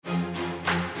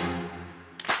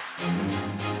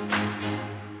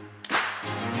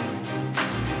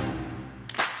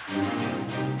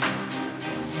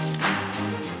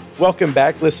Welcome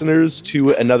back, listeners,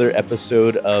 to another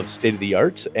episode of State of the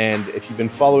Art. And if you've been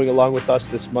following along with us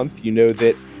this month, you know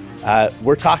that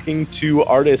we're talking to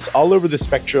artists all over the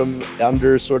spectrum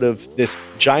under sort of this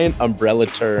giant umbrella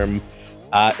term,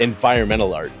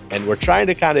 environmental art. And we're trying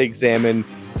to kind of examine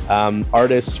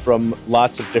artists from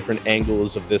lots of different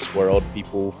angles of this world,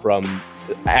 people from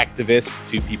activists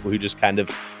to people who just kind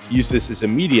of use this as a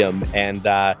medium. And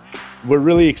we're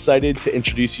really excited to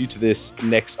introduce you to this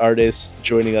next artist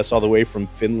joining us all the way from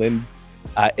Finland,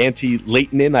 Antti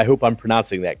Laitinen. I hope I'm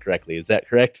pronouncing that correctly. Is that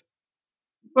correct?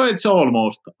 Well, it's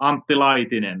almost Antti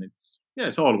Laitinen.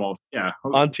 It's almost, yeah.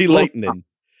 Antti Laitinen.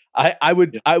 I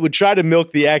would try to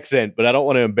milk the accent, but I don't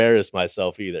want to embarrass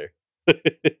myself either.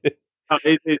 It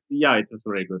was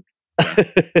very good.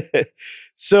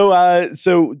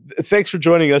 So thanks for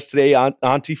joining us today,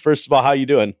 Antti. First of all, how you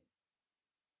doing?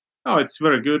 Oh, it's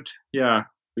very good. Yeah,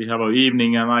 we have an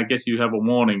evening, and I guess you have a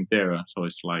morning there. So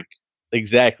it's like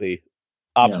exactly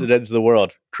opposite ends of the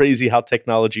world. Crazy how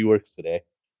technology works today.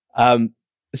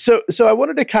 So I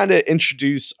wanted to kind of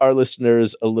introduce our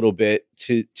listeners a little bit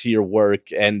to your work,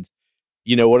 and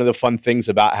one of the fun things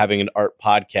about having an art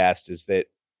podcast is that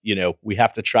we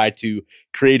have to try to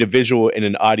create a visual in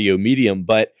an audio medium,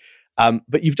 but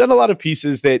you've done a lot of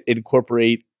pieces that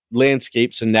incorporate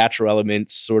landscapes and natural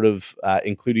elements, sort of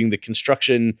including the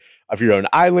construction of your own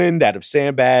island out of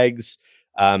sandbags.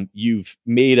 You've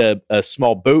made a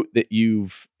small boat that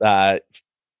you've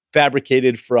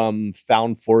fabricated from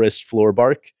found forest floor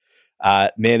bark,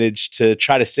 managed to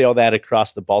try to sail that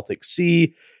across the Baltic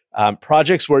Sea.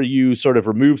 Projects where you sort of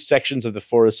remove sections of the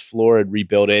forest floor and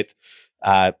rebuild it,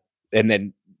 and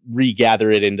then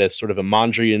regather it into sort of a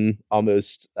Mondrian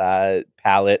almost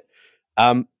palette.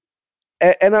 I'm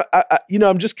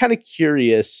just kind of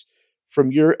curious,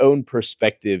 from your own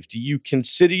perspective, do you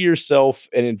consider yourself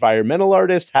an environmental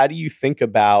artist? How do you think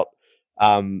about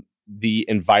the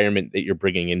environment that you're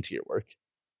bringing into your work?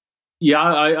 Yeah,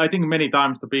 I think many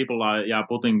times the people are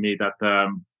putting me that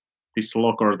this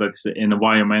locker that's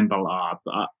environmental art.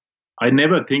 I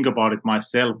never think about it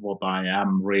myself, what I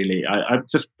am really. I'm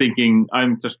just thinking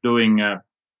I'm just doing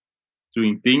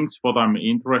things what I'm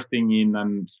interested in,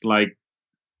 and like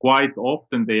quite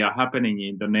often they are happening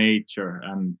in the nature,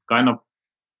 and kind of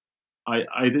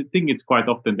I think it's quite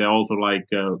often they're also like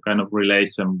kind of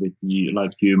relation with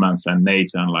like humans and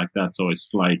nature and like that. So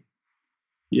it's like,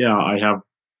 yeah, I have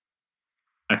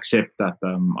accept that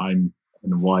I'm an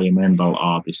environmental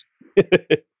artist.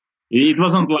 It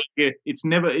wasn't like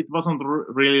it wasn't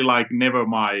really like never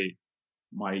my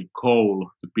goal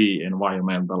to be an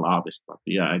environmental artist, but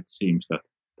yeah, it seems that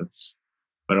that's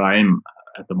where I am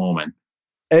at the moment.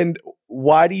 And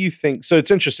why do you think so?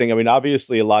 It's interesting. I mean,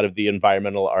 obviously, a lot of the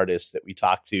environmental artists that we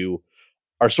talk to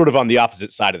are sort of on the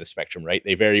opposite side of the spectrum, right?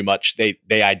 They very much they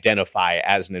identify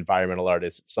as an environmental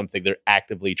artist. It's something they're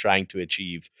actively trying to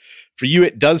achieve. For you,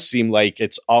 it does seem like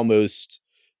it's almost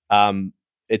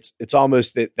it's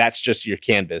almost that's just your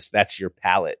canvas, that's your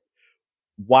palette.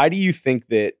 Why do you think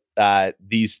that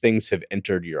these things have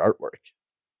entered your artwork?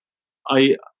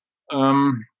 I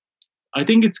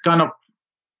think it's kind of,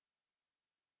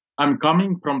 I'm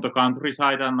coming from the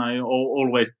countryside, and I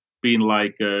always been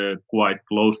like quite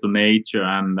close to nature,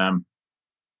 and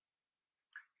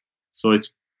so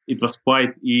it was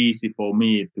quite easy for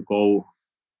me to go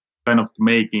kind of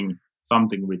making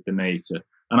something with the nature.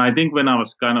 And I think when I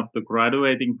was kind of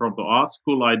graduating from the art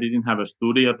school, I didn't have a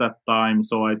studio at that time,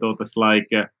 so I thought it's like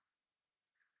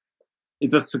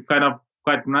it was kind of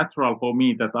quite natural for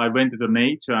me that I went to the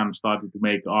nature and started to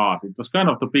make art. It was kind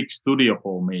of the big studio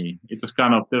for me. It was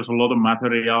kind of, there's a lot of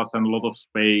materials and a lot of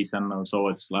space, and so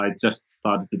it's like just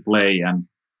started to play and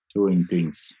doing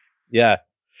things. Yeah.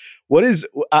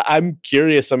 I'm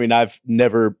curious. I mean, I've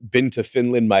never been to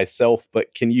Finland myself,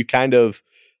 but can you kind of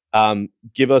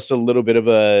give us a little bit of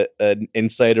an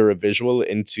insight or a visual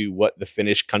into what the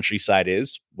Finnish countryside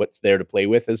is? What's there to play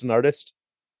with as an artist?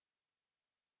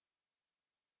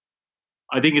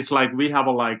 I think it's like we have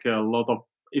a lot of,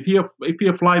 if you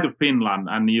fly to Finland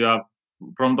and you are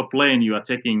from the plane, you are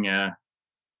checking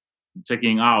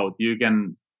out, you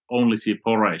can only see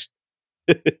forest.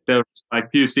 There's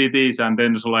like few cities, and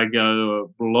then there's like a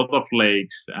lot of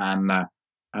lakes, and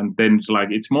then it's like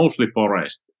it's mostly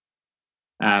forest.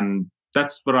 And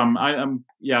that's where I'm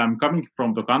coming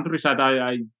from the countryside.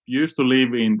 I used to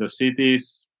live in the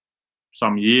cities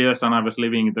some years, and I was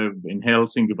living in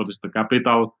Helsinki, which is the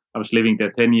capital. I was living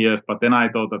there 10 years, but then I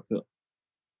thought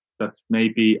that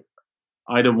maybe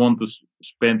I don't want to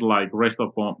spend like rest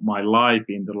of my life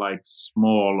in the like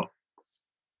small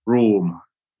room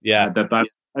Yeah. That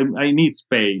I need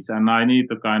space and I need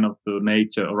the kind of the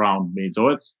nature around me.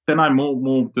 So then I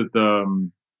moved to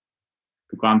the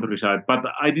countryside, but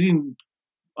I didn't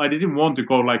want to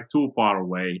go like too far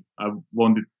away. I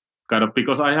wanted kind of,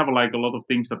 because I have like a lot of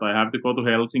things that I have to go to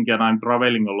Helsinki and I'm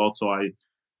traveling a lot, so I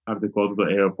have to go to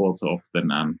the airport often,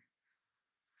 and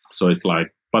so it's like.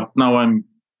 But now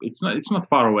it's not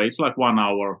far away. It's like 1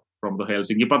 hour from the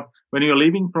Helsinki. But when you're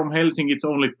leaving from Helsinki, it's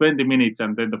only 20 minutes,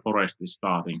 and then the forest is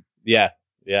starting. Yeah.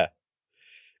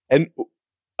 And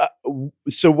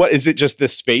so, what is it? Just the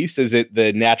space? Is it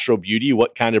the natural beauty?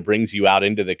 What kind of brings you out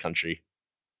into the country?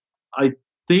 I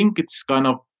think it's kind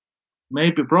of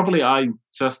probably I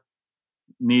just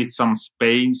need some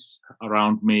space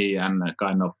around me, and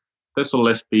kind of there's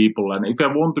less people. And if I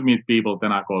want to meet people,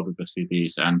 then I go to the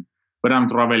cities. And when I'm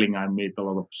traveling, I meet a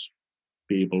lot of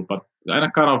people. But I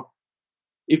kind of,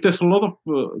 if there's a lot of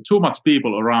too much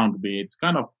people around me, it's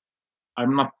kind of,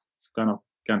 I'm not kind of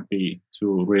can't be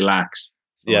too relaxed.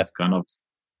 So it's kind of,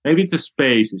 maybe the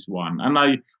space is one. And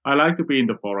I like to be in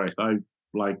the forest. I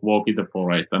like walk in the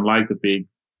forest and like the big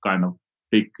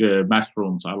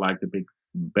mushrooms. I like the big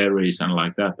berries and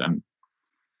like that. And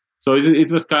so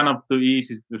it was kind of the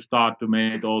easiest to start to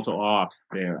make also art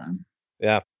there. And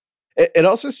yeah. It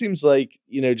also seems like,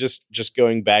 just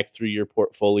going back through your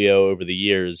portfolio over the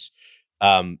years,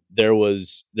 there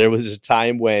was a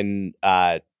time when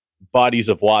bodies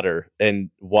of water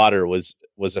and water was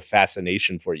a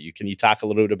fascination for you. Can you talk a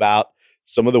little bit about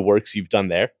some of the works you've done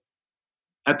there?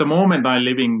 At the moment, I'm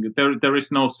living there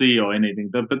is no sea or anything,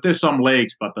 but there's some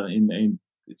lakes, but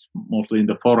it's mostly in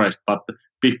the forest. But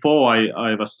before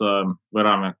I was where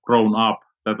I'm grown up,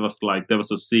 that was like there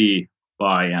was a sea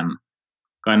by, and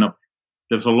kind of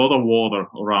there's a lot of water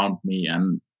around me,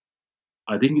 and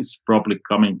I think it's probably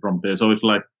coming from there. So it's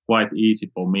like quite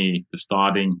easy for me to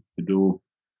starting to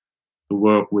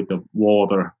work with the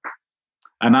water.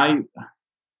 And I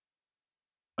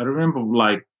remember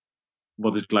like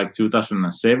what is like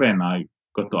 2007, I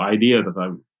got the idea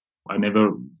that I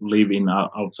never live in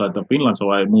outside of Finland,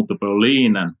 so I moved to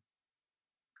Berlin,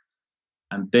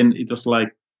 and then it was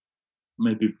like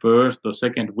maybe first or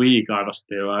second week I was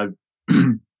there. I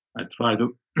I tried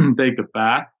to take a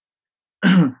bath.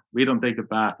 We don't take a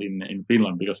bath in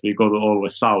Finland because we go to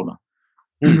always sauna.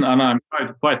 And I'm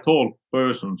quite tall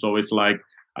person, so it's like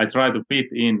I try to fit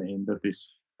into this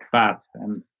bath,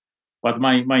 but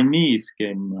my knees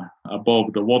came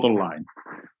above the waterline,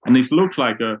 and it looks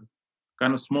like a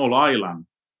kind of small island.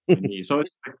 So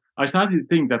it's like, I started to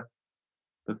think that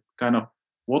kind of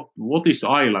what is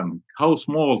island, how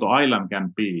small the island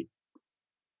can be,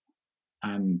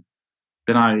 and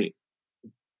then I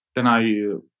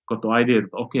got the idea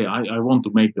that okay, I want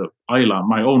to make the island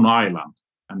my own island,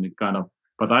 and it kind of.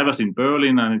 But I was in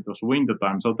Berlin and it was winter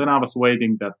time, so then I was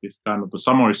waiting that this kind of the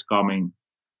summer is coming,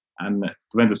 and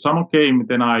when the summer came,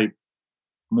 then I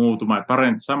moved to my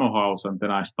parents' summer house, and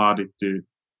then I started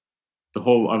I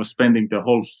was spending the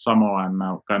whole summer and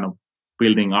now kind of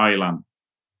building island.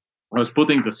 I was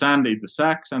putting the sand in the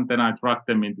sacks, and then I trucked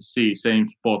them in the sea, same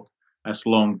spot as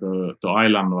long the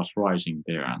island was rising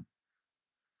there. And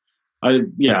I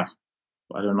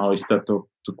don't know, is that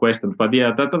the question? But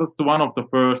yeah, that was one of the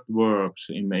first works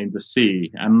in the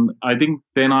sea. And I think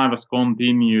then I was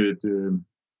continued to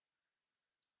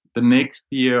the next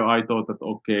year. I thought that,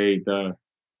 okay,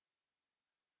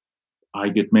 I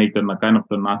could make a kind of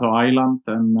another island,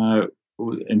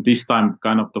 and this time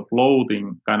kind of the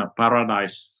floating kind of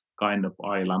paradise kind of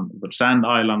island, the sand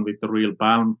island with the real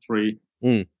palm tree,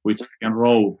 which I can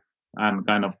row and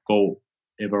kind of go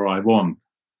ever I want.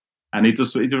 And it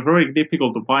was very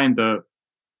difficult to find the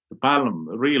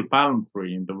real palm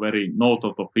tree in the very north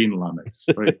of Finland. It's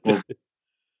very cold.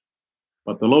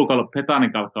 But the local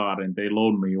botanical garden, they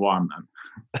loaned me one, and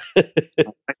I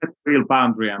had real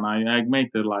palm tree, and I made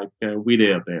the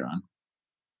video there,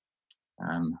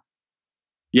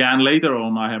 and later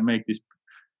on I have made this.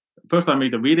 First I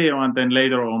made a video, and then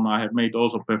later on I have made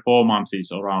also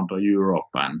performances around Europe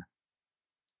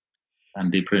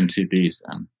and different cities.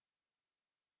 And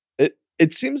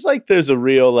it seems like there's a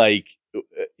real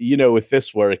with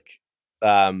this work,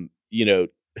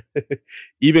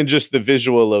 even just the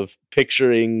visual of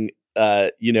picturing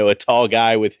a tall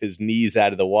guy with his knees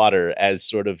out of the water as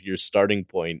sort of your starting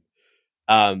point.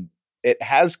 It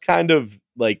has kind of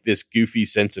like this goofy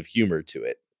sense of humor to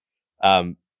it.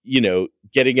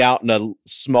 Getting out in a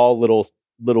small little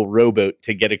rowboat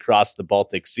to get across the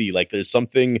Baltic Sea. Like there's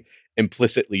something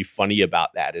implicitly funny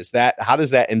about that. How does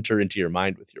that enter into your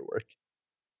mind with your work?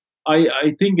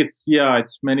 I think it's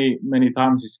many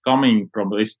times it's coming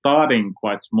from starting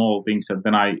quite small things, and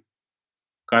then I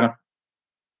kind of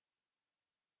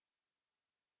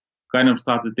kind of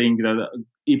start to think that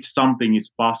if something is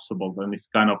possible, then it's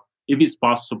kind of, if it's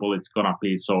possible, it's gonna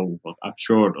be so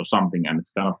absurd or something, and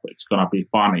it's gonna be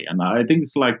funny. And I think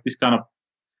it's like this kind of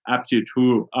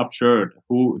absurd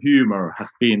humor has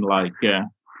been like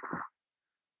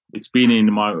it's been in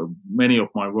many of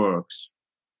my works,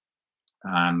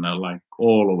 and like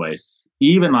always,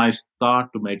 even I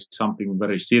start to make something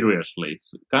very seriously,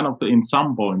 it's kind of in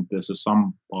some point there's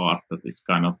some part that is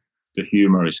kind of the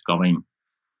humor is coming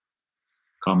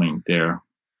there.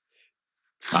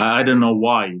 I don't know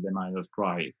why when I was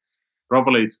trying.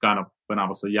 Probably it's kind of when I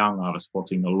was young, I was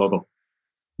watching a lot of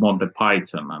Monty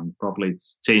Python, and probably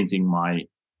it's changing my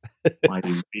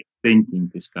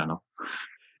thinking. This kind of.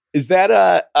 Is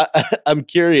that I'm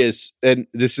curious, and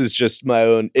this is just my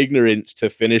own ignorance to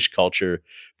Finnish culture,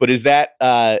 but is that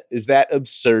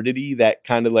absurdity, that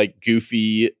kind of like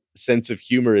goofy sense of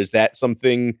humor, is that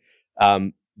something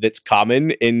that's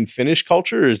common in Finnish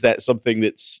culture, or is that something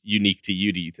that's unique to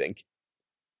you, do you think?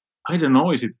 I don't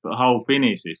know. Is it how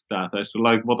Finnish is that? It's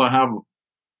like what I have.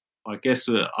 I guess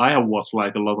I have watched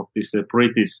like a lot of these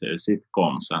British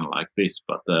sitcoms and like this,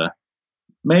 but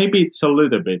maybe it's a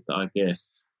little bit, I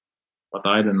guess, but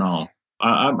I don't know.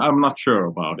 I'm not sure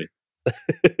about it.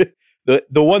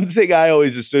 The one thing I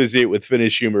always associate with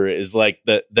Finnish humor is like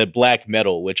the black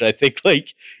metal, which I think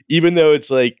like even though it's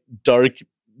like dark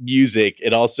music,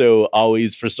 it also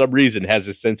always for some reason has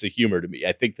a sense of humor to me.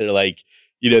 I think they're like,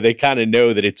 they kind of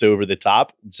know that it's over the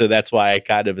top, so that's why I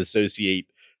kind of associate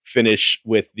Finnish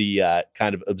with the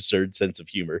kind of absurd sense of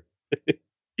humor.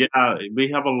 Yeah, we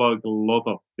have a lot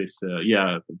of this.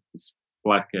 This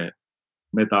black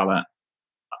metal.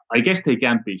 I guess they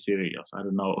can't be serious. I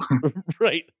don't know.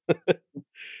 Right.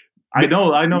 I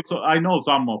know. So I know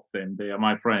some of them. They are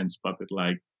my friends, but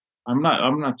I'm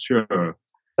not sure.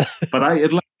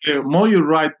 But more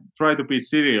you try to be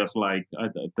serious. Like I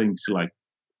think it's like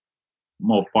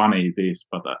more funny it is.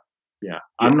 But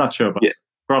I'm not sure. But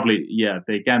probably,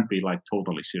 they can't be like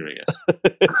totally serious.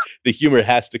 The humor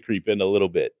has to creep in a little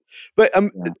bit. But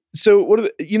so what are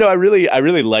I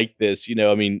really like this.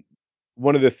 I mean,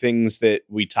 one of the things that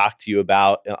we talked to you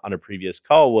about on a previous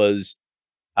call was,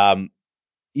 the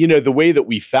way that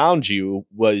we found you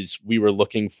was we were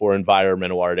looking for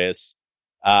environmental artists,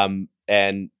 and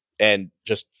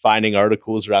just finding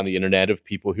articles around the internet of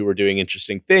people who were doing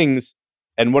interesting things.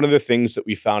 And one of the things that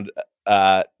we found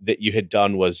that you had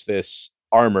done was this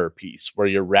armor piece where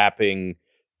you're wrapping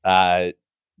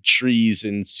trees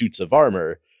in suits of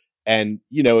armor. And,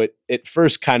 it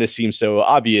first kind of seems so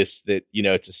obvious that,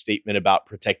 it's a statement about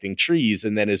protecting trees.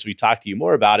 And then as we talk to you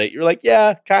more about it, you're like,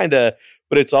 yeah, kind of.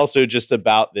 But it's also just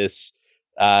about this,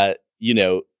 the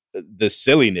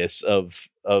silliness of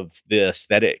the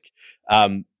aesthetic.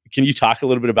 Can you talk a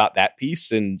little bit about that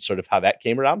piece and sort of how that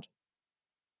came around?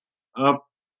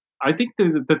 I think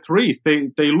the trees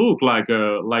they look like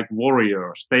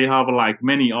warriors. They have like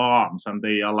many arms, and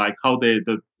they are like how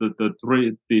the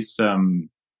tree this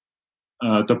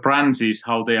the branches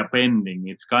how they are bending.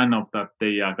 It's kind of that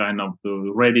they are kind of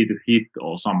ready to hit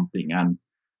or something. And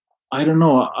I don't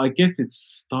know. I guess it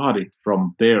started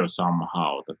from there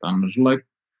somehow. That I'm just like,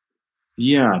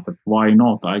 but why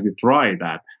not? I could try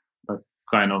that. That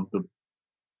kind of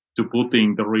to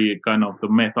putting the kind of the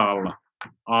metal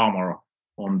armor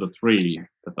on the tree,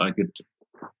 that I could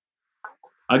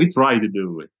try to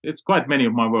do it. It's quite many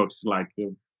of my works like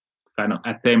kind of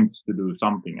attempts to do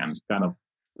something, and kind of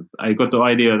I got the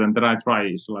idea, and then I try.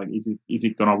 Is like, is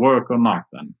it gonna work or not?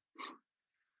 And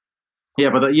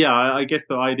I guess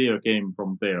the idea came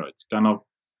from there. It's kind of,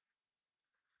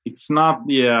 it's not,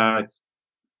 it's,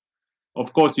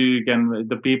 of course you can,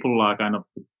 the people are kind of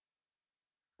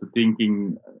the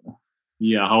thinking,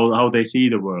 how they see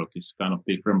the work is kind of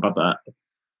different, but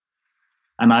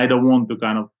and I don't want to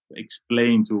kind of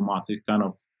explain too much. It's kind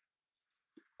of,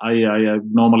 I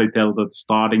normally tell the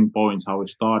starting points, how it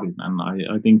started, and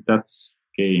I think that's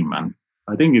game, and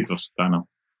I think it was kind of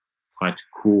quite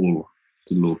cool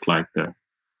to look like the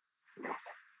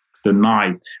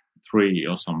night tree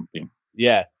or something.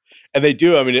 Yeah. And they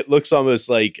do. I mean, it looks almost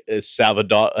like a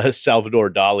Salvador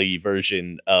Dali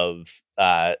version of,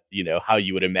 how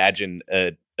you would imagine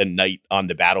a knight on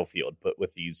the battlefield, but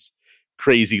with these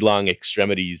crazy long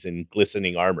extremities and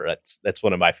glistening armor. That's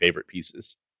one of my favorite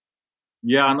pieces.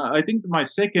 Yeah, and I think my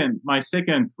second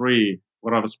tree,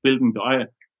 what I was building the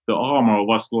armor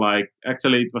was like,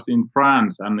 actually it was in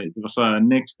France, and it was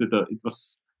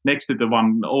next to the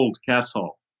one old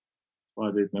castle.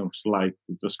 But it looks like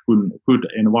it was good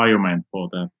environment for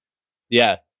that.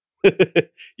 Yeah.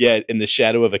 Yeah, in the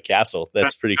shadow of a castle.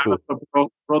 That's pretty cool.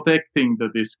 Protecting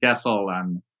this castle,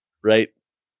 and right.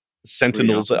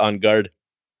 sentinels on guard.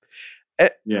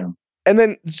 Yeah. And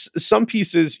then some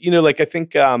pieces, like I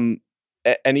think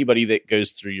anybody that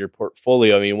goes through your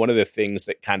portfolio, I mean, one of the things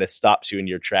that kind of stops you in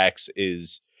your tracks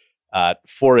is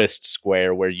Forest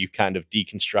Square, where you kind of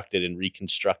deconstructed and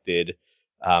reconstructed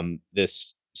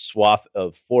this swath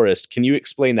of forest. Can you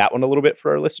explain that one a little bit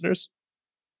for our listeners?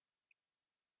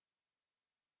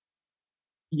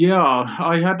 Yeah,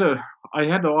 I had an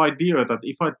idea that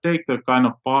if I take the kind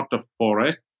of part of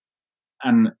forest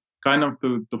and kind of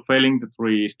to felling the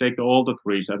trees, take all the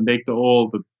trees and take all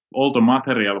the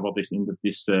material what is in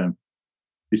this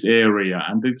this area,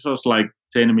 and this was like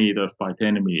 10 meters by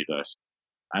 10 meters,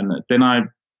 and then I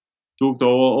took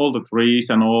all the trees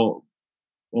and all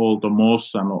the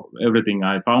moss and everything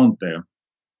I found there,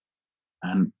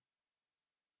 and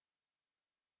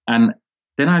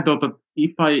then I thought that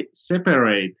if I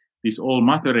separate these all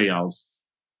materials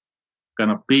kind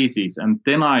of pieces and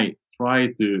then I try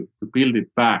to build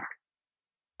it back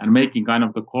and making kind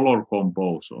of the color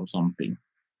compose or something.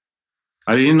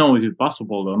 I didn't know is it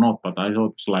possible or not, but I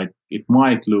thought it's like it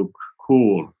might look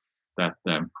cool that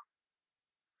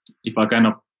if I kind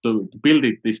of to build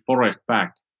this forest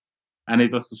back, and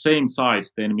it was the same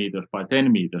size, 10 meters by 10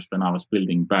 meters when I was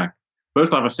building back.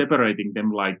 First, I was separating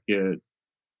them like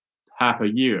half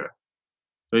a year,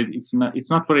 so it's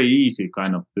not very easy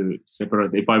kind of to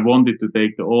separate. If I wanted to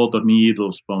take all the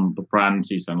needles from the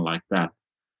branches and like that,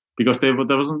 because there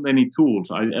wasn't any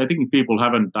tools. I think people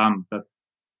haven't done that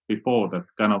before. That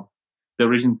kind of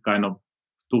there isn't kind of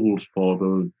tools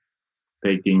for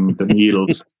taking the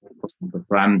needles from the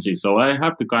branches. So I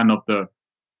have to kind of to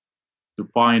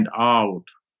find out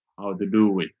how to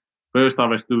do it. First, I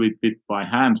was doing it by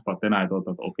hands, but then I thought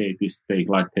that okay, this takes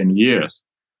like 10 years.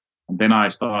 And then I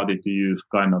started to use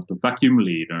kind of the vacuum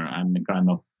leader, and kind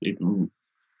of it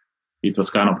was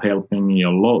kind of helping me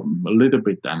a little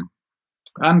bit.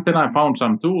 And then I found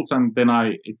some tools, and then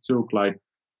it took like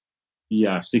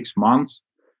 6 months,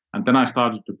 and then I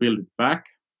started to build it back.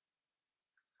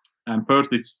 And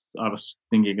first, I was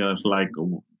thinking it was like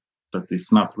that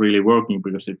it's not really working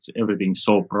because everything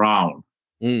so brown.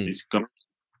 It's gonna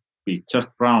be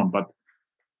just brown, but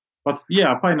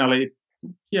yeah, finally.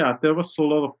 Yeah, there was a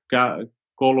lot of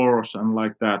colors and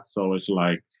like that. So it's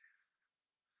like,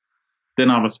 then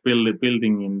I was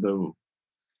building in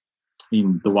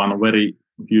the one very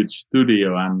huge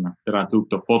studio, and then I took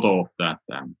the photo of that,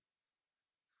 and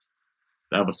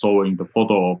I was showing the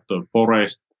photo of the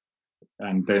forest,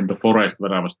 and then the forest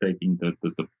where I was taking the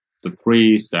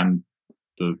trees and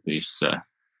this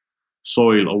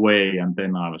soil away, and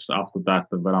then I was after that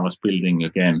when I was building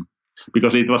again.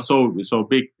 Because it was so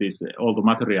big, all the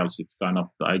materials, it's kind of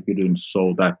I couldn't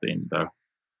show that in the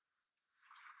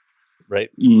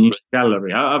in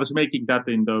gallery. I was making that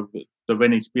in the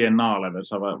Venice Biennale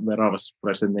where I was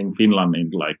presenting Finland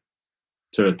in like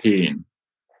 13.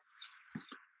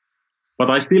 But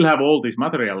I still have all this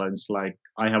material, and it's like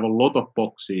I have a lot of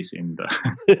boxes in the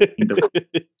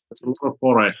a lot of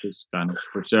forest is kind of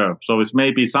preserved. So it's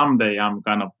maybe someday I'm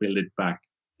kind of build it back.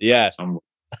 Yeah. Somewhere.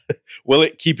 Will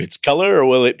it keep its color, or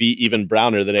will it be even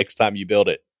browner the next time you build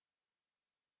it?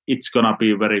 It's gonna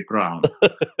be very brown.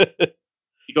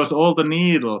 Because all the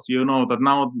needles, that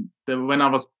now when I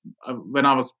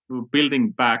was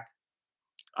building back,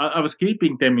 I was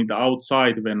keeping them in the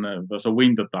outside when it was a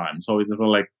winter time, so it was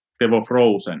like they were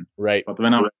frozen. Right. But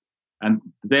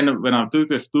then when I took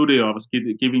the studio, I was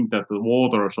giving that the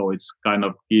water, so it's kind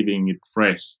of keeping it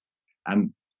fresh,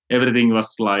 and everything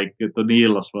was like the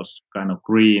needles was kind of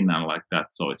green and like that.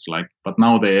 So it's like, but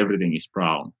now everything is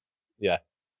brown. Yeah.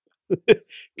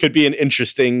 Could be an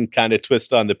interesting kind of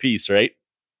twist on the piece, right?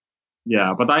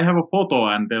 Yeah, but I have a photo,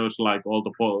 and there's like all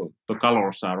the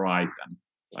colors are right and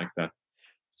like that,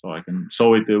 so I can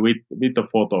show it with the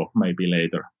photo maybe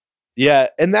later. Yeah,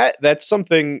 and that's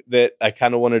something that I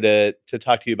kind of wanted to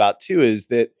talk to you about too. Is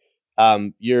that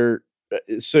you're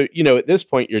so at this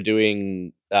point you're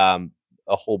doing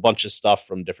a whole bunch of stuff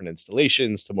from different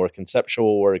installations to more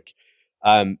conceptual work,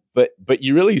 but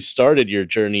you really started your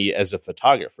journey as a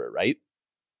photographer, right?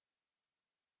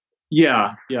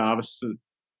 Yeah, I was.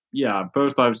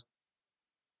 First I was,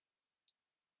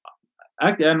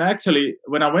 and actually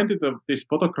when I went to this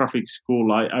photographic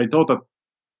school, I thought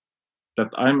that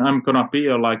I'm gonna be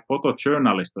a like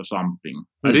photojournalist or something.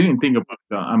 I didn't think about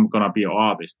that I'm gonna be an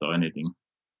artist or anything.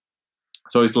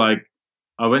 So it's like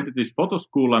I went to this photo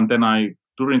school, and then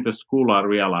during the school I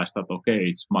realized that okay,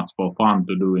 it's much more fun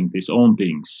to doing these own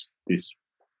things.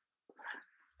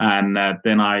 And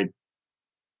then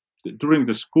during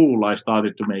the school I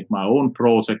started to make my own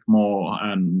project more,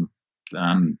 and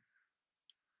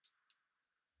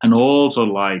also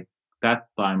like that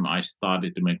time I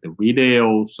started to make the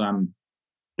videos, and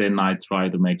then I try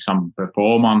to make some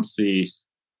performances,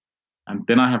 and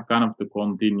then I have kind of to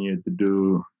continue to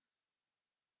do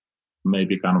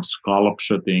maybe kind of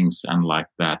sculpture things and like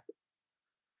that.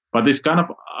 But this kind of,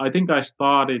 I think I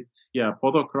started,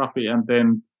 photography and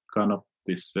then kind of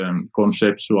this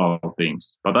conceptual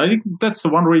things. But I think that's the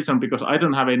one reason, because I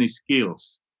don't have any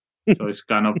skills. So it's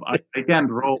kind of, I can't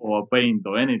draw or paint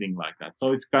or anything like that.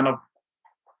 So it's kind of,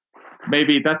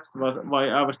 maybe that's why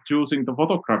I was choosing the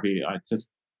photography. I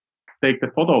just take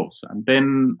the photos, and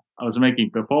then I was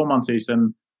making performances,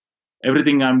 and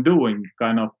everything I'm doing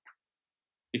kind of,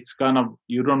 it's kind of,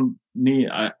 you don't need,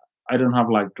 I don't have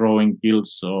like drawing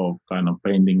skills or kind of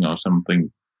painting or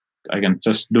something. I can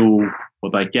just do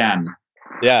what I can.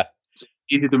 Yeah. It's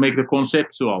easy to make the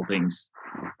conceptual things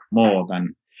more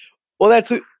than. Well,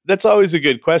 that's always a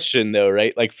good question, though,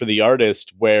 right? Like for the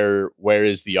artist, where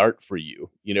is the art for you?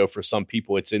 You know, for some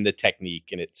people, it's in the technique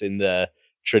and it's in the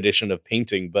tradition of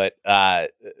painting. But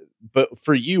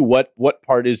for you, what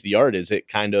part is the art? Is it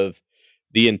kind of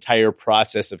the entire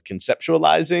process of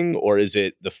conceptualizing, or is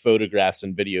it the photographs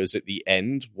and videos at the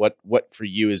end? What for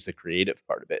you is the creative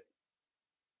part of it?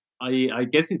 I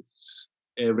guess it's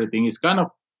everything. It's kind of,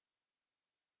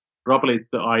 probably it's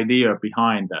the idea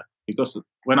behind that. Because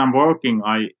when I'm working,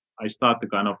 I start to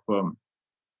kind of,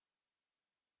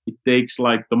 it takes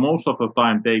like, the most of the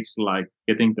time takes like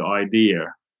getting the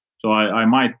idea. So I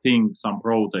might think some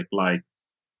project, like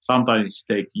sometimes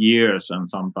it takes years and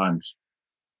sometimes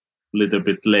a little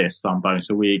bit less, sometimes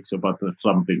weeks about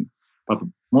something. But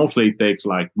mostly it takes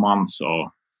like months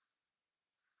or.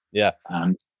 Yeah.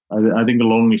 And I think the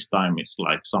longest time is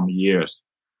like some years.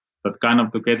 But kind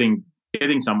of to getting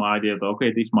some idea that,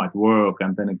 okay, this might work,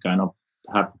 and then it kind of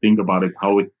have to think about it,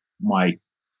 how it might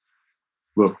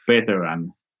work better,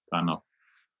 and kind of,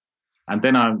 and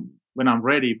then when I'm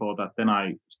ready for that, then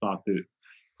I start to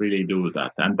really do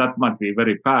that, and that might be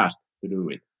very fast to do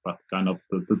it, but kind of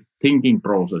the thinking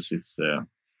process is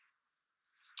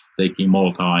taking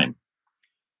more time.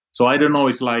 So I don't know,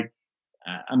 it's like,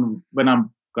 and when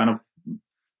I'm kind of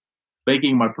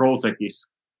making my project, is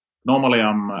normally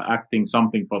I'm acting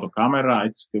something for the camera,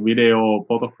 it's the video,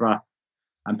 photograph,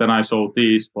 and then I show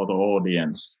this for the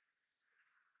audience.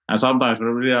 And sometimes I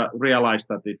realize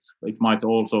that it might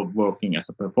also working as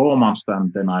a performance,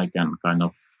 and then I can kind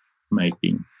of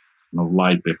making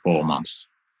live performance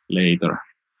later.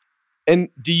 And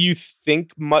do you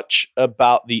think much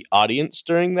about the audience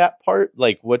during that part?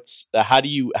 Like, how do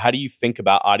you think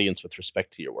about audience with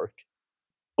respect to your work?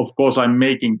 Of course, I'm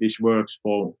making these works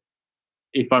for,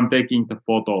 if I'm taking the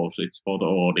photos, it's for the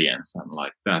audience and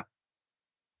like that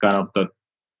kind of the.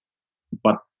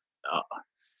 But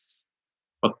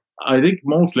I think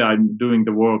mostly I'm doing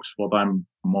the works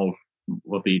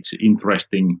what is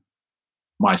interesting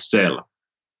myself,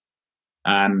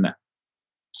 and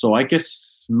so I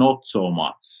guess not so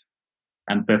much.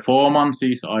 And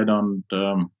performances, I don't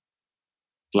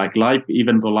like live,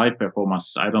 even the live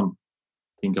performances, I don't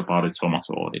think about it so much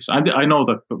audience. I know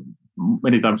that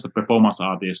many times the performance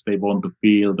artists, they want to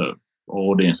feel the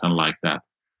audience and like that,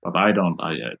 but I don't.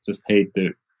 I just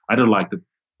I don't like to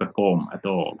perform at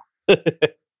all.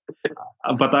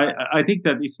 But I think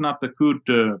that it's not a good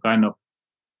kind of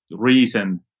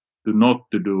reason to not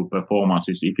to do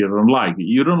performances if you don't like it.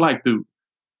 You don't like to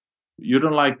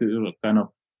kind of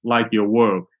like your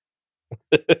work.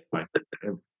 Like,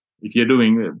 if you're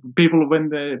doing people, when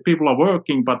the people are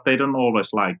working, but they don't always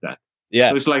like that. Yeah.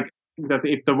 So it's like that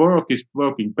if the work is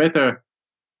working better,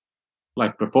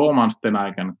 like performance, then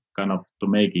I can kind of to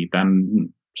make it. And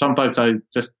sometimes I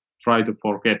just try to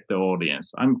forget the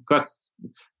audience. And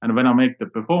when I make the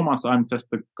performance, I'm just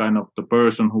the kind of the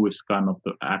person who is kind of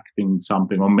the acting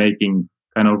something or making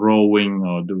kind of rowing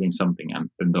or doing something, and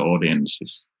then the audience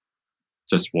is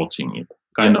just watching it,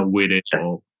 kind of with it.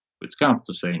 So it's kind of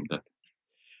the same. That.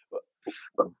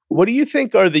 What do you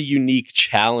think are the unique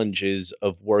challenges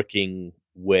of working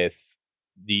with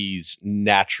these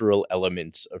natural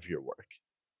elements of your work?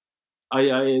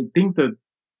 I think that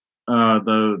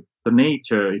the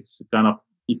nature, it's kind of,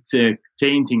 it's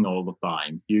changing all the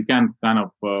time. You can't kind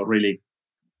of really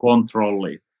control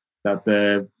it.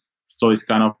 That so it's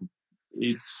kind of,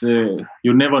 it's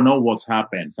you never know what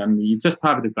happens, and you just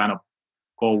have to kind of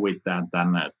go with that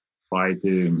and try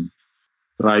to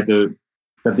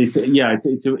that is,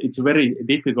 it's very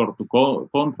difficult to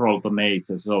control the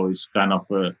nature. So it's kind of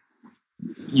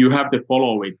you have to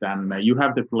follow it, and you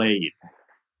have to play it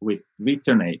with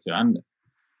the nature, and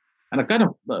I kind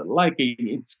of like it.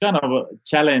 It's kind of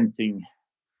challenging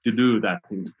to do that.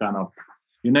 It's kind of,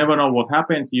 you never know what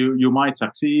happens. You might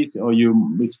succeed, or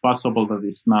it's possible that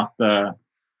it's not.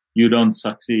 You don't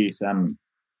succeed, and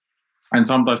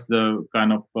sometimes the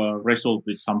kind of result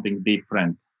is something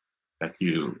different that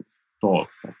you thought.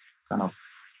 Kind of,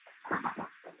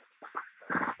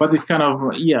 but it's kind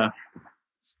of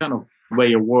it's kind of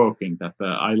way of working that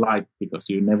I like, because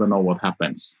you never know what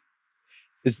happens.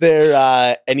 Is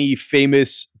there any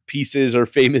famous pieces or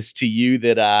famous to you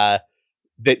that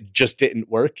just didn't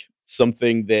work?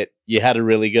 Something that you had a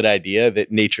really good idea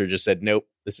that nature just said, nope,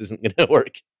 this isn't going to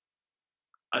work.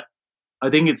 I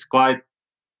think it's quite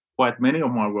many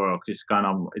of my work is kind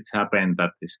of, it's happened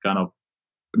that this kind of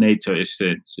nature is,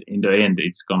 it's in the end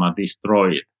it's gonna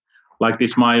destroy it. Like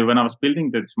this, when I was building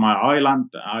this my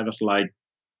island, I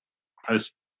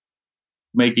was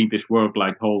making this work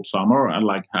like whole summer, and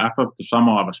like half of the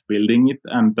summer I was building it,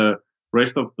 and the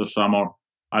rest of the summer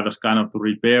I was kind of to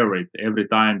repair it every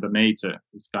time the nature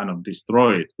is kind of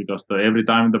destroyed, because every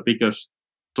time the biggest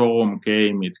storm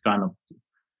came, it's kind of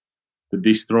to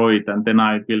destroy it, and then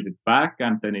I built it back,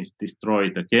 and then it's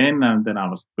destroyed again, and then I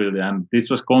was building, and this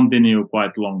was continue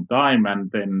quite a long time,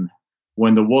 and then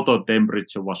when the water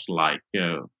temperature was like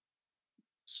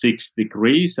 6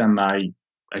 degrees, and I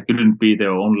couldn't be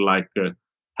there only like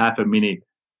half a minute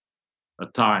a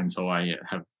time, so I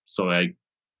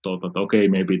thought that okay,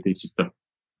 maybe this is the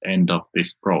end of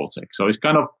this project. So it's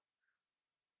kind of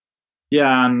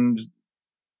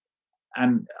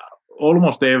and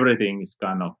almost everything is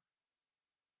kind of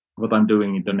what I'm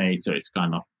doing in the nature is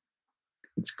kind of,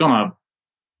 it's gonna,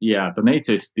 the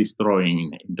nature is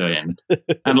destroying in the end.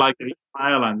 And like this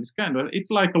island, it's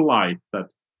like a life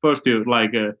that first you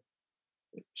like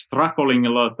struggling a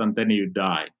lot and then you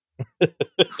die.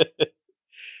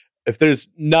 If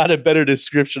there's not a better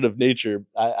description of nature,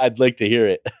 I'd like to hear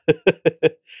it.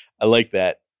 I like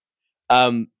that.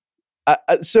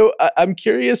 So I'm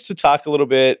curious to talk a little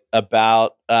bit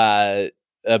about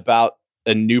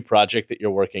a new project that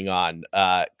you're working on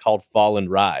called Fall and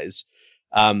Rise.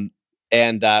 And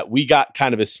we got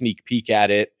kind of a sneak peek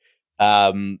at it.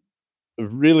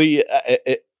 Really,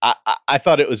 I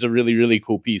thought it was a really, really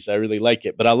cool piece. I really like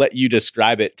it, but I'll let you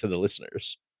describe it to the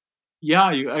listeners. Yeah,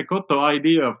 I got the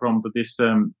idea from this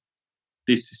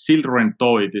children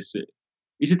toy. Is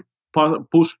it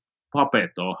push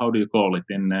puppet, or how do you call it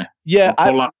in?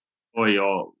 Toy,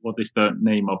 or what is the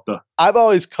name of the? I've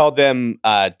always called them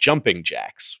jumping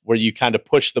jacks, where you kind of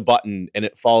push the button and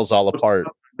it falls all apart.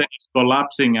 Then it's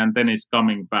collapsing and then it's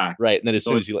coming back. Right, and then as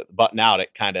soon as you let the button out,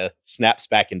 it kind of snaps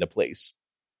back into place.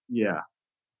 Yeah,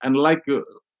 and like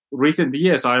recent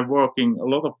years, I'm working a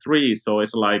lot of trees, so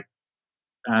it's like,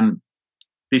 and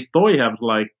this toy has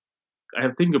like, I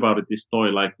have think about it, this toy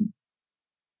like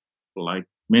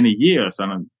many years,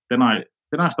 and then I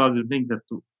started to think that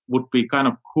would be kind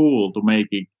of cool to make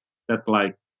it that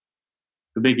like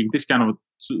to making this kind of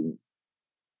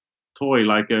toy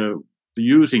like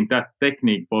using that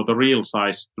technique for the real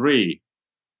size tree.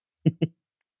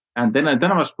 And then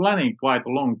I was planning quite a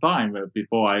long time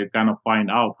before I kind of find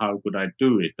out how could I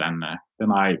do it, and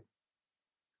then I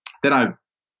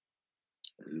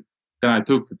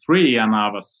took the tree and I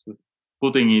was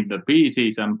putting in the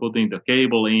pieces and putting the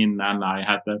cable in, and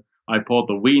I bought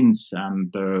the winch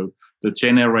and the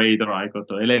generator. I got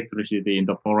the electricity in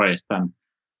the forest, and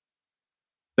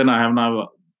then I have now,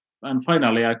 and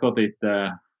finally I got it.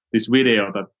 This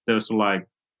video that there's like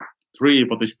tree,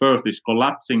 but this first is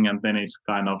collapsing and then it's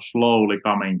kind of slowly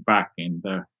coming back in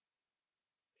the,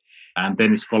 and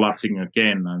then it's collapsing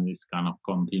again, and it's kind of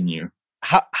continue.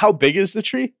 How big is the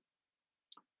tree?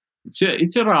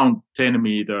 It's around 10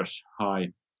 meters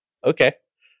high. Okay.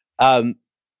 And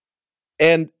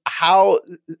how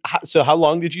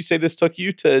long did you say this took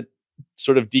you to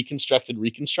sort of deconstruct and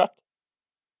reconstruct?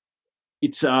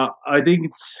 It's I think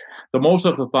it's the most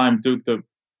of the time took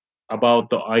about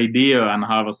the idea and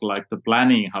how I was like the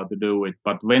planning how to do it.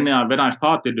 But when I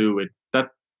started to do it,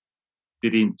 that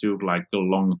didn't took like a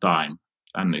long time,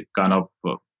 and it kind of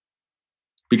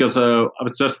because I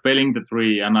was just felling the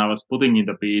tree and I was putting in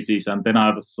the pieces, and then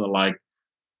I was like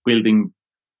making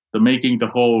the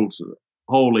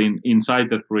hole inside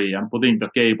the tree and putting the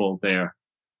cable there,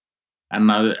 and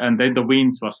then the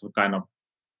winch was kind of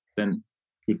then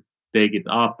could take it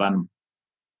up, and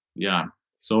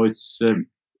so it's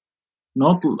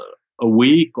not a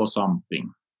week or something.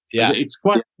 Yeah, it's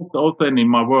quite often in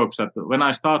my works that when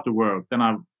I start to work, then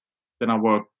I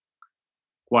work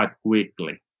quite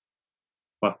quickly.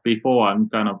 But before I'm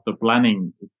kind of the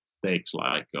planning, it takes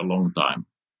like a long time.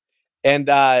 And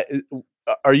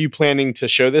are you planning to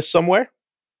show this somewhere?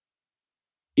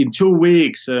 In 2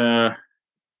 weeks,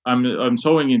 I'm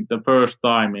showing it the first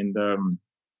time in the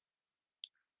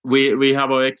we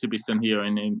have an exhibition here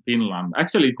in Finland.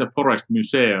 Actually, it's a forest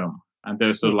museum, and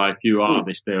there's like few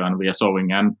artists there, and we are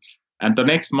showing. And the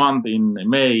next month in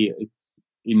May, it's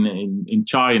in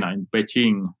China, in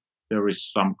Beijing. There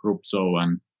is some group show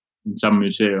and in some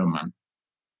museum, and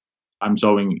I'm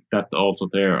showing that also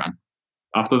there. And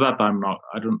after that,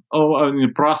 I don't. Oh,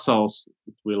 in Brussels,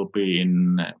 it will be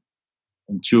in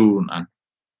June, and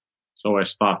so I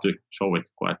start to show it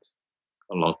quite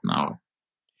a lot now.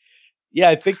 Yeah,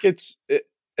 I think it's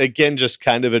again just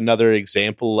kind of another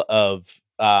example of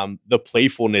the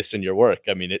playfulness in your work.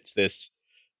 I mean, it's this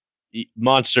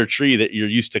monster tree that you're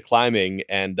used to climbing,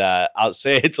 and I'll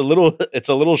say it's a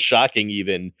little shocking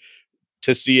even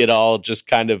to see it all just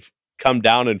kind of come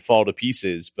down and fall to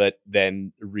pieces, but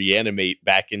then reanimate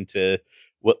back into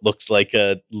what looks like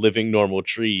a living normal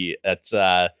tree. It's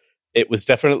it was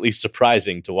definitely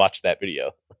surprising to watch that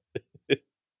video.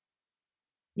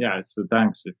 Yeah,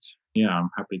 thanks. I'm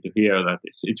happy to hear that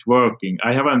it's working.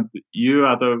 I haven't. You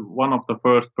are one of the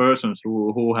first persons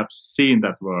who have seen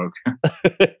that work.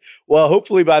 Well,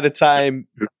 hopefully by the time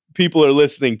people are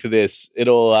listening to this,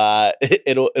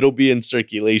 it'll be in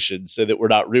circulation so that we're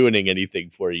not ruining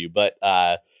anything for you. But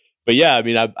yeah, I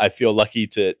mean, I feel lucky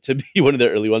to be one of the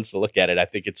early ones to look at it. I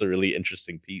think it's a really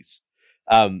interesting piece.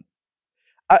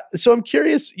 So I'm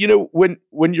curious,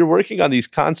 when you're working on these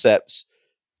concepts,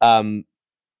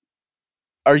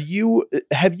 have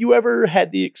you ever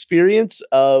had the experience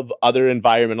of other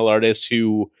environmental artists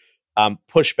who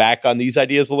push back on these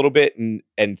ideas a little bit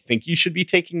and think you should be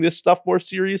taking this stuff more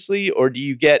seriously? Or do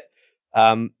you get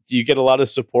a lot of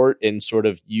support in sort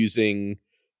of using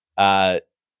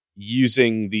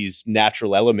these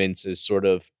natural elements as sort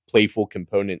of playful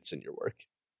components in your work?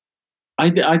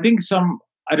 I think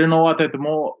I don't know what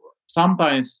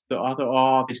sometimes the other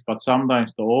artists, but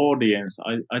sometimes the audience,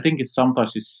 I think it's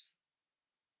sometimes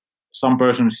some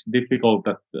person is difficult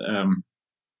that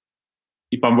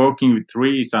if I'm working with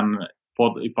trees and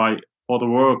for the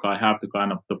work I have to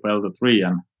kind of to fell the tree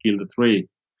and kill the tree.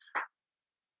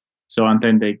 So and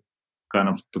then they kind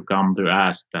of to come to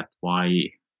ask that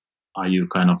why are you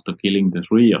kind of to killing the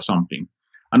tree or something.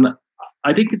 And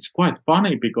I think it's quite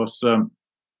funny because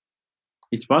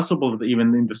it's possible that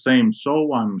even in the same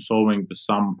show I'm showing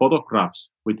some photographs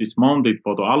which is mounted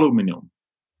for the aluminum.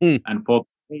 And for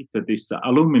states that is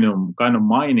aluminum kind of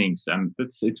minings, and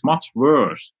it's much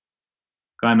worse.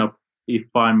 Kind of if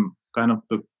I'm kind of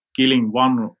killing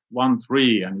one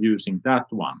tree and using that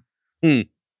one, and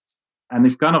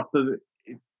it's kind of the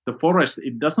forest.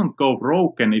 It doesn't go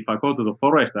broken if I go to the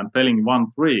forest and felling one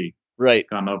tree. Right.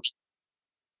 Kind of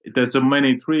there's so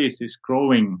many trees is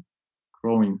growing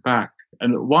back.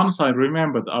 And once I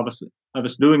remembered I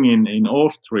was doing in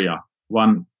Austria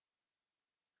one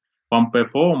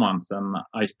performance, and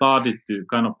I started to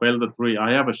kind of fell the tree.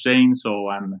 I have a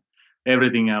chainsaw and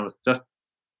everything. I was just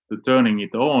turning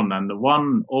it on, and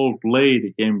one old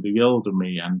lady came to yell to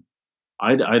me, and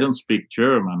I don't speak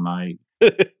German.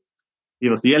 He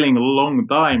was yelling a long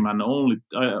time, and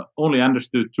I only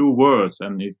understood two words,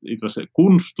 and it was a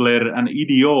Kunstler and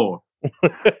Idiot.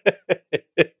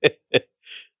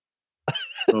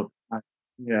 So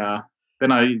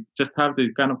then I just have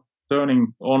to kind of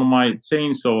turning on my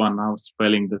chainsaw and I was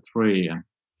felling the tree and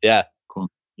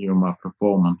continue my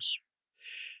performance.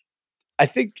 I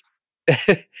think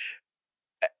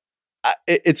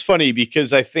it's funny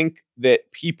because I think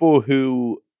that people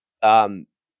who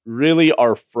really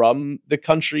are from the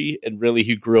country and really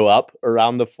who grew up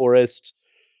around the forest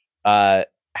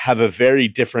have a very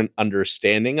different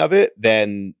understanding of it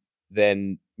than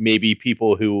maybe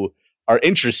people who are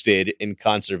interested in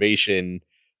conservation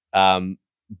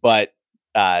but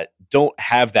don't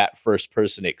have that first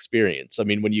person experience. I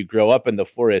mean, when you grow up in the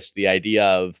forest, the idea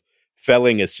of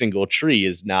felling a single tree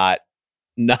is not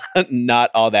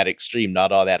all that extreme,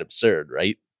 not all that absurd,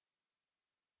 right?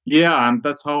 Yeah, and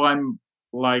that's how I'm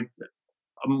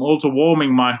also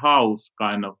warming my house,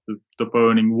 kind of the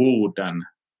burning wood and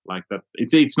like that.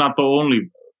 It's not the only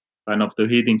kind of the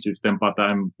heating system, but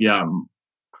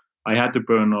I had to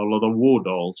burn a lot of wood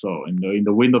also in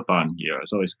the winter time here.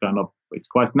 So it's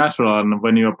quite natural. And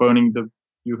when you're burning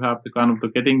you have to kind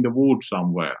of getting the wood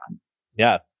somewhere.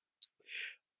 Yeah.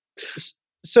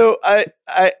 So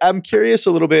I'm curious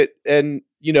a little bit, and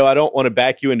I don't want to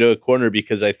back you into a corner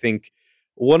because I think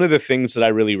one of the things that I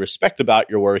really respect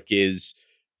about your work is,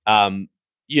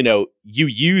 you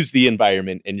use the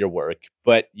environment in your work,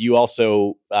 but you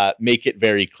also make it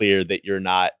very clear that you're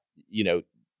not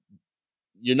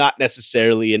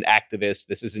necessarily an activist.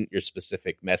 This isn't your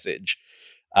specific message.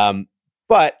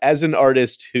 But as an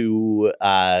artist who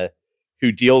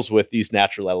deals with these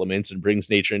natural elements and brings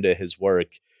nature into his work,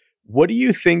 What do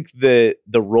you think the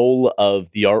role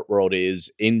of the art world is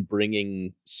in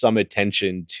bringing some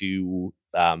attention to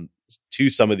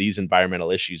some of these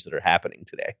environmental issues that are happening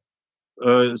today?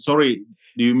 Sorry,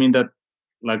 do you mean that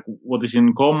like what is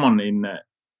in common in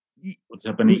what's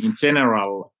happening in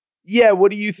general? Yeah, what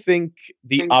do you think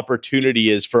the opportunity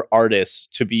is for artists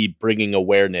to be bringing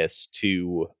awareness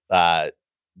to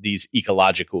these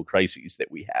ecological crises that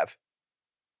we have?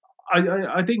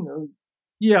 I think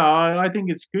yeah, I think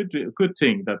it's good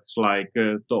thing that's like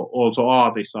also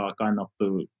artists are kind of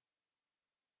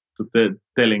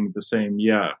telling the same,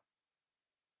 yeah,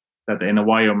 that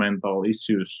environmental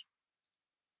issues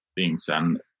things.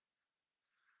 And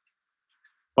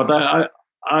but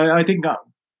I think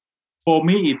for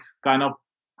me it's kind of,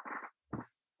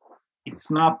 it's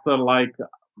not like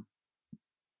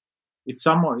it's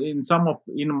some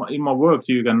in my works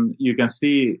you can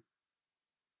see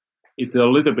it a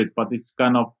little bit, but it's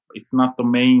kind of, it's not the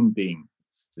main thing.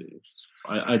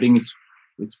 I think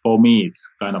it's for me it's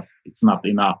kind of, it's not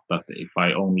enough that if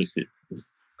I only sit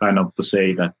kind of to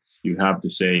say that you have to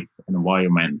say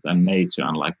environment and nature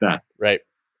and like that. Right.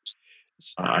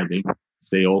 I think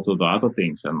say also the other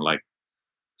things and like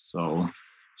so.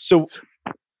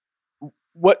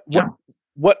 What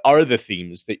are the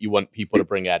themes that you want people to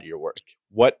bring out of your work?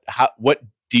 What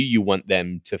do you want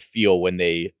them to feel when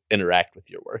they interact with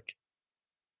your work?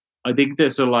 I think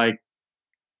there's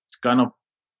it's kind of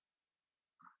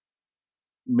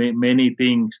many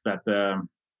things that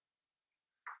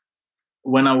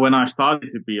when I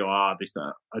started to be an artist,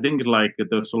 I think like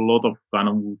there's a lot of kind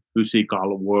of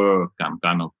physical work and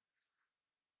kind of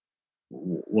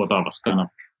what I was kind of,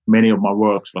 many of my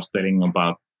works was telling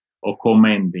about or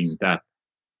commenting that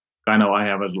kind of I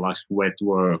have a like sweat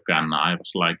work and I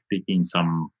was like digging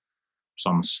some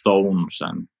stones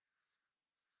and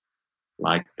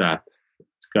like that.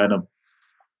 It's kind of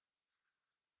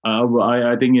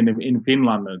I think in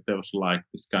Finland there was like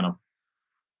this kind of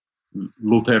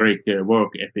Lutheric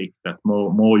work ethic that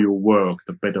more you work,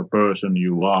 the better person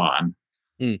you are. And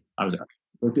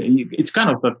it's kind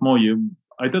of that more you,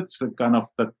 I thought it's kind of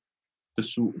that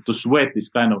the sweat is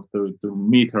kind of to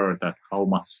meter that how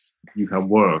much you have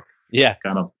worked. Yeah.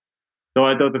 Kind of. So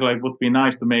I thought like would be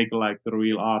nice to make like the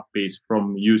real art piece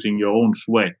from using your own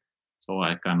sweat. So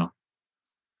I kind of,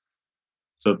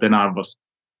 so then I was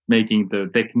making the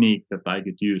technique that I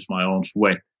could use my own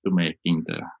sweat to making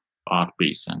the art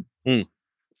piece.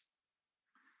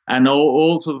 And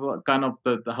also kind of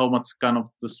the how much kind of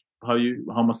this,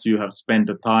 how much you have spent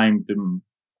the time to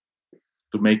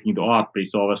making the art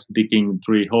piece. So I was digging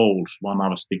 3 holes. One I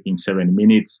was digging 7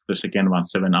 minutes, the second one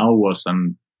 7 hours,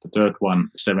 and the third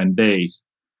one 7 days.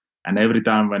 And every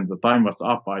time when the time was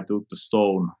up, I took the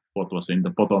stone what was in the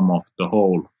bottom of the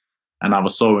hole, and I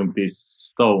was showing these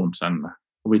stones and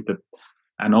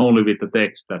only with the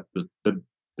text that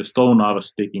the stone I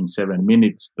was digging 7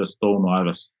 minutes, the stone I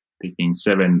was digging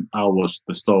 7 hours,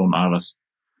 the stone I was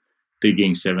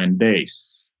digging 7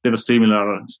 days. There were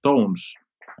similar stones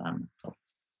and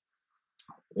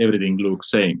everything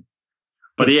looks same.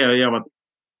 But but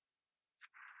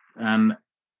and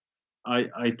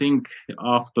I think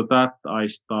after that I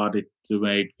started to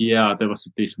make, there was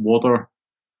this water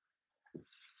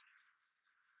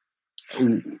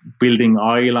building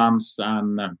islands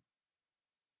and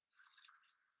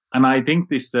I think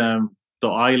this the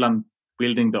island,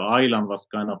 building the island was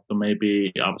kind of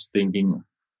maybe I was thinking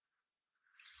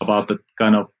about the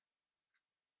kind of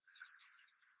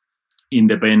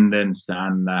independence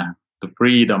and the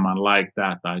freedom and like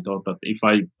that. I thought that if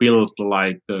I build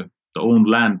like the own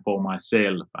land for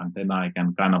myself and then I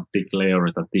can kind of declare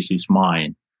that this is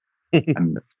mine.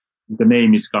 And the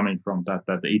name is coming from that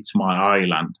it's my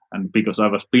island. And because I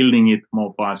was building it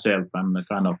more for myself and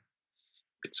kind of,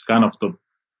 it's kind of the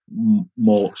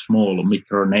more small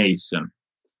micronation.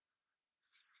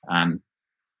 And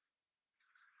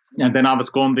then I was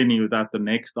continue that the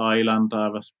next island I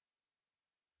was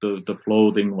the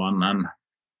floating one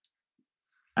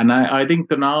and I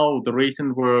think now the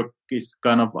recent work is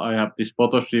kind of, I have this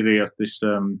photo series, this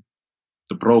the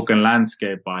broken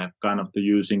landscape. I have kind of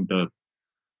using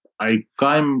I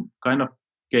kind of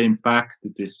came back to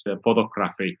this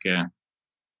photographic,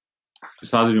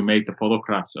 started to make the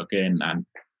photographs again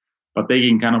but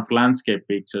taking kind of landscape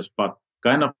pictures, but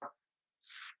kind of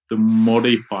to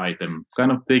modify them,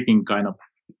 kind of taking kind of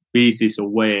pieces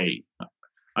away.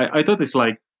 I thought it's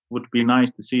like, would be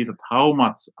nice to see that how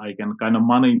much I can kind of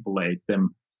manipulate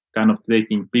them, kind of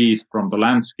taking piece from the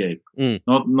landscape,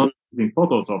 not using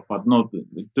Photoshop, but not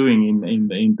doing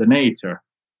in the nature.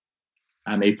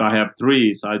 And if I have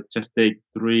trees, I just take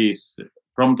trees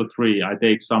from the tree, I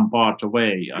take some parts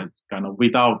away. It's kind of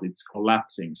without it's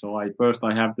collapsing. So I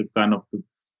have to kind of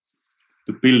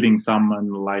to building some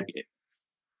like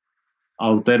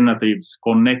alternatives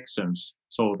connections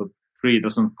so the tree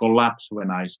doesn't collapse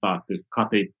when I start to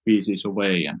cut it pieces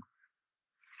away and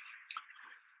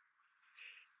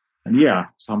yeah,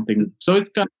 something. So it's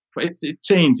kind of it's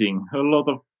changing a lot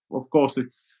of course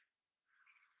it's.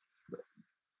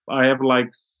 I have like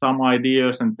some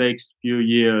ideas and takes few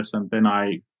years and then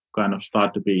I kind of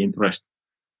start to be interested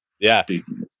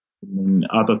in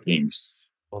other things.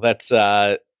 Well, that's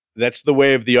the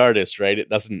way of the artist, right? It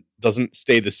doesn't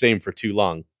stay the same for too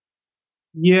long.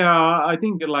 Yeah, I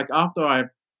think like after I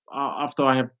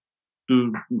have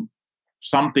to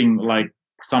something like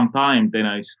some time, then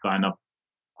I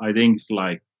think it's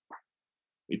like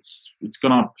it's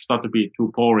gonna start to be too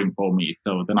boring for me.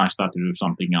 So then I start to do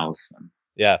something else.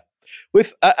 Yeah.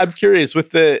 I'm curious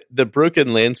with the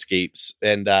broken landscapes,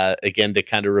 and again to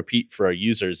kind of repeat for our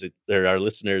users or our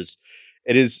listeners,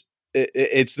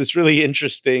 it's this really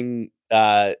interesting,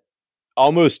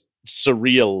 almost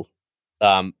surreal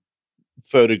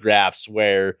photographs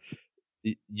where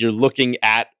you're looking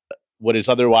at what is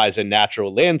otherwise a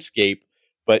natural landscape,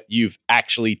 but you've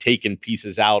actually taken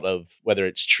pieces out of whether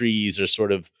it's trees or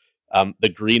sort of the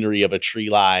greenery of a tree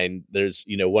line. There's,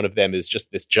 one of them is just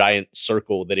this giant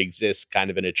circle that exists kind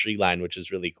of in a tree line, which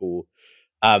is really cool.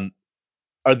 Do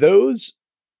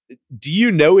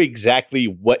you know exactly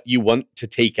what you want to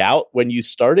take out when you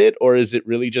start it, or is it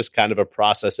really just kind of a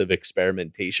process of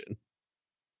experimentation?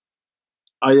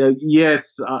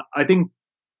 Yes, I think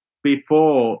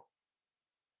before,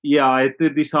 I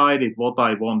decided what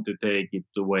I want to take it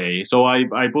away. So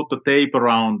I put the tape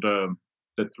around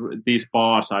these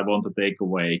bars I want to take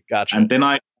away. Gotcha. And then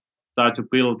I start to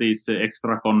build this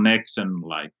extra connection,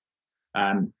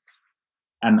 and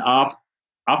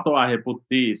after I have put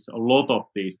a lot of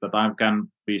these, that I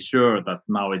can be sure that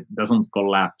now it doesn't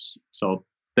collapse. So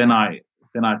then I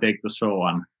take the saw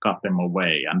and cut them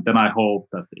away, and then I hope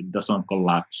that it doesn't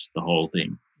collapse the whole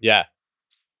thing. Yeah.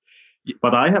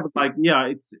 But I have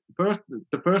it's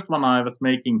the first one I was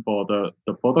making for the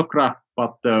photograph,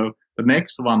 but the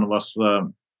next one was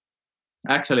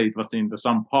actually it was in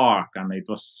some park, and it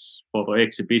was for the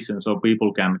exhibition, so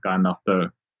people can kind of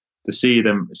to see it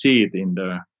in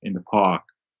the park.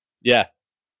 Yeah.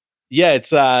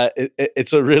 It's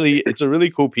it's a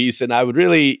really cool piece, and I would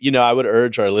really, I would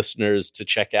urge our listeners to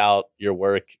check out your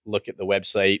work, look at the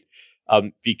website,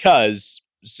 because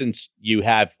since you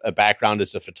have a background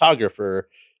as a photographer,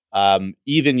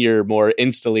 even your more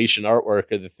installation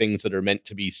artwork or the things that are meant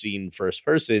to be seen first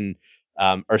person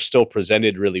are still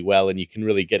presented really well, and you can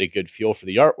really get a good feel for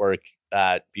the artwork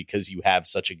because you have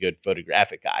such a good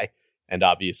photographic eye, and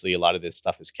obviously a lot of this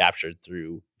stuff is captured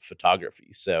through photography.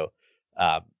 So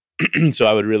so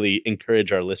I would really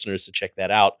encourage our listeners to check that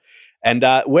out. And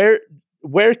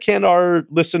where can our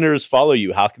listeners follow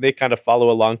you? How can they kind of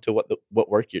follow along to what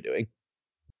work you're doing?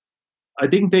 I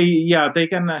think they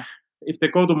can if they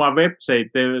go to my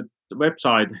website,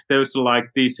 there's like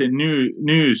this new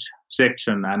news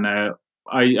section, and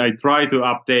I try to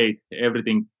update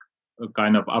everything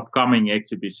kind of upcoming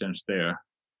exhibitions there.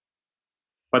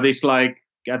 But it's like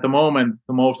at the moment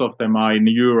most of them are in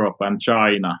Europe and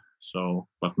China. So,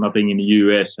 but nothing in the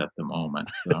US at the moment.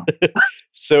 So,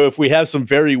 so if we have some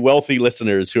very wealthy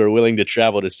listeners who are willing to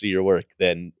travel to see your work,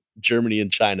 then Germany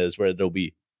and China is where they'll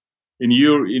be. In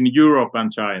Europe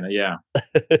and China, yeah.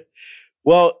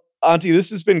 Well, Antti, this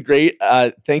has been great.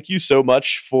 Thank you so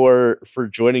much for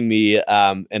joining me,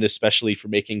 and especially for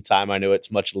making time. I know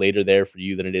it's much later there for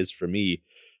you than it is for me.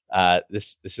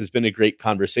 This has been a great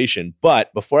conversation.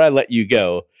 But before I let you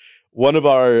go, one of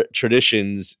our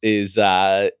traditions is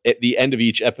at the end of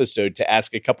each episode to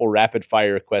ask a couple rapid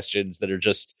fire questions that are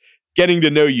just getting to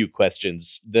know you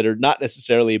questions that are not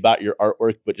necessarily about your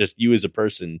artwork, but just you as a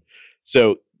person.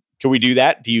 So can we do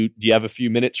that? Do you have a few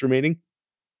minutes remaining?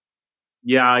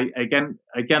 Yeah, I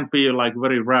can be like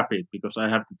very rapid because I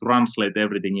have to translate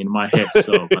everything in my head.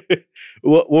 So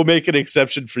we'll make an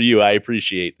exception for you. I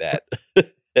appreciate that.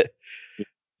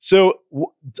 So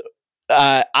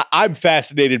I'm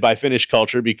fascinated by Finnish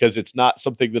culture because it's not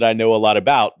something that I know a lot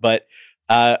about. But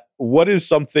what is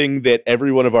something that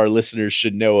every one of our listeners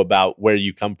should know about where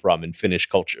you come from in Finnish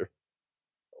culture?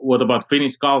 What about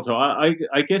Finnish culture?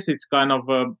 I guess it's kind of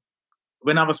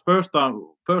when I was first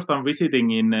time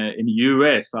visiting in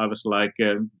US, I was like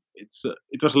it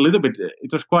was a little bit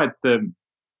it was quite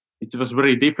it was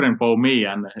very different for me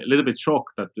and a little bit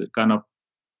shocked that kind of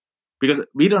because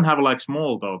we don't have like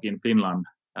small talk in Finland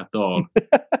at all,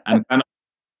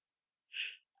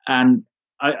 and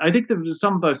I think that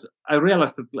sometimes I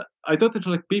realized that I thought that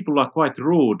like people are quite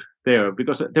rude there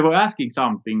because they were asking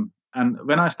something, and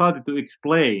when I started to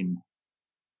explain,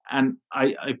 and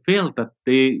I felt that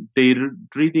they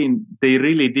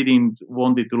really didn't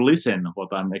wanted to listen what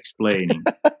I'm explaining.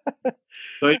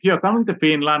 So if you're coming to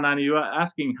Finland and you are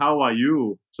asking how are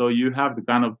you, so you have to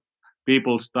kind of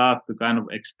people start to kind of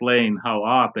explain how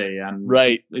are they, and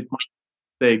Right. it might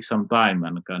take some time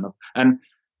and kind of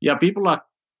yeah, people are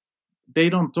they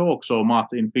don't talk so much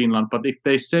in Finland, but if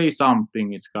they say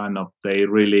something, it's kind of they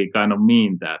really kind of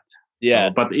mean that. Yeah.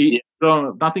 So, but if you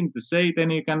don't nothing to say, then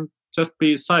you can just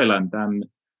be silent, and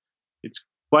it's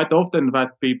quite often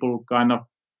that people kind of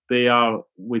they are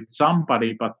with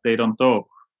somebody, but they don't talk.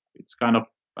 It's kind of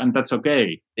and that's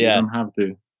okay. You Yeah. don't have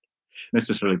to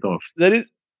necessarily talk. That is.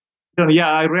 So,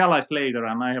 yeah, I realized later,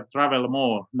 and I have traveled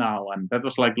more now, and that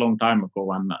was like long time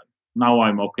ago, and now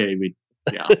I'm okay with.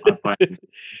 Yeah, I find it.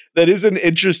 That is an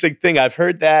interesting thing. I've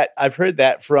heard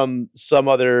that from some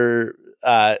other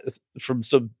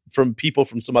from people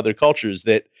from some other cultures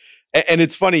that, and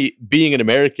it's funny being an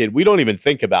American, we don't even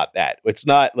think about that. It's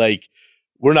not like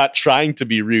we're not trying to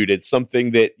be rude. It's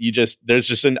something that there's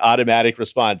just an automatic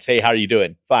response. Hey, how are you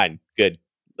doing? Fine. Good.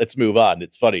 Let's move on.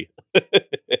 It's funny.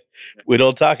 We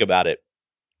don't talk about it.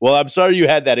 Well, I'm sorry you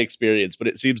had that experience, but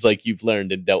it seems like you've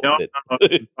learned and dealt with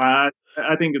it. I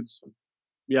think it's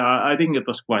I think it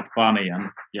was quite funny, and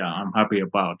I'm happy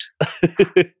about.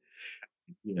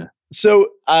 Yeah. So,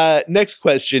 next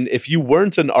question: if you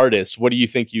weren't an artist, what do you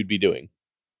think you'd be doing?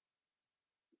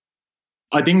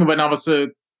 I think when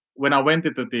I went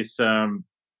into this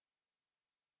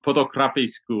photography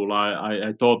school,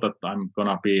 I thought that I'm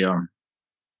gonna be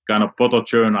kind of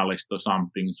photojournalist or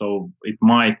something. So it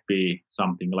might be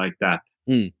something like that.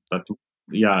 That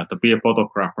to be a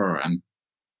photographer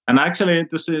and actually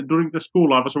during the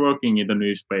school I was working in the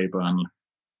newspaper and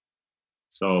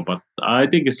so. But I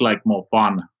think it's like more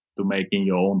fun to making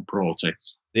your own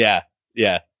projects. Yeah.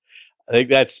 I think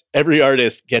that's every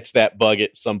artist gets that bug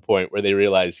at some point where they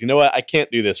realize, you know what, I can't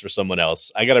do this for someone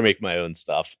else. I got to make my own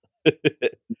stuff.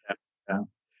 Yeah.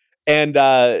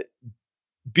 And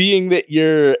being that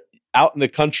you're out in the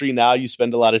country now, you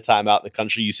spend a lot of time out in the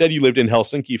country. You said you lived in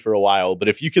Helsinki for a while, but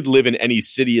if you could live in any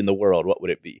city in the world, what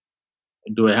would it be?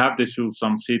 Do I have to choose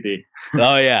some city?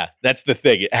 Oh, yeah, that's the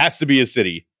thing. It has to be a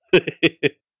city.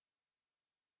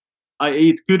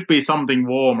 It could be something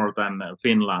warmer than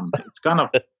Finland.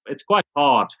 It's quite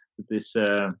hard. This,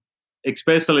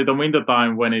 especially the winter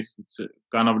time when it's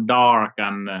kind of dark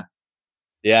and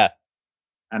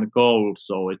and cold.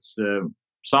 So it's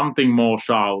something more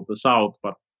south.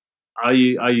 But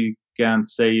I can't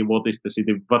say what is the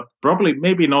city. But probably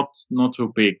maybe not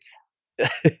too big.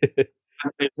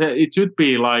 It should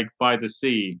be like by the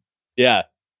sea. Yeah,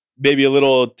 maybe a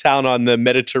little town on the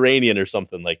Mediterranean or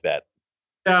something like that.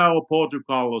 Yeah, or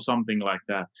Portugal or something like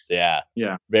that. Yeah,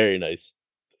 very nice.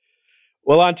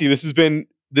 Well, Antti, this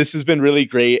has been really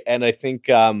great, and I think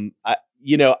I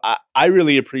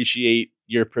really appreciate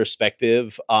your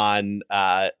perspective on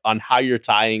how you're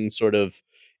tying sort of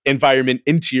environment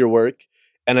into your work,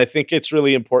 and I think it's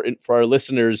really important for our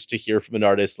listeners to hear from an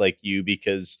artist like you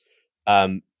because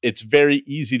it's very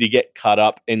easy to get caught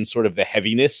up in sort of the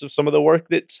heaviness of some of the work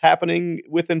that's happening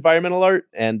with environmental art,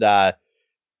 and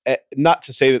not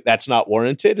to say that that's not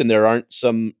warranted and there aren't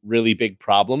some really big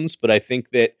problems, but I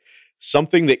think that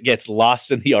something that gets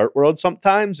lost in the art world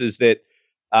sometimes is that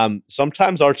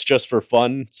sometimes art's just for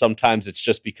fun. Sometimes it's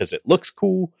just because it looks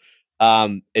cool.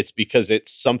 It's because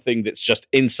it's something that's just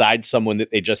inside someone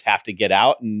that they just have to get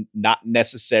out and not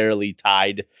necessarily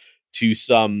tied to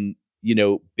some,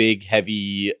 big,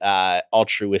 heavy,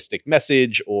 altruistic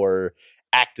message or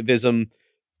activism.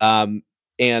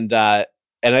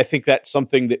 And I think that's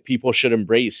something that people should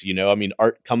embrace.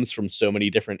 Art comes from so many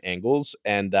different angles,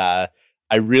 and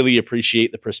I really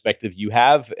appreciate the perspective you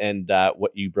have and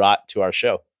what you brought to our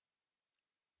show.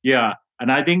 Yeah,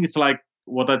 and I think it's like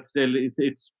what I'd say.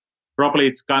 It's probably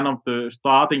it's kind of the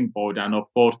starting point, and of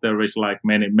course there is like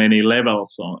many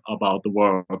levels about the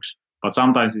works. But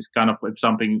sometimes it's kind of if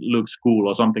something looks cool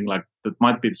or something like that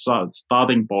might be the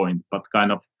starting point, but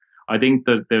kind of. I think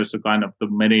that there's a kind of the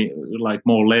many like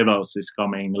more levels is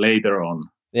coming later on.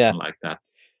 Yeah, like that.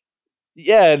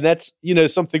 Yeah, and that's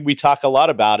something we talk a lot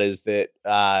about is that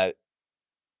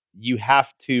you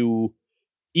have to,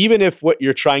 even if what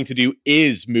you're trying to do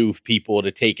is move people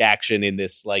to take action in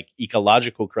this like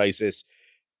ecological crisis,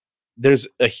 there's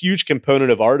a huge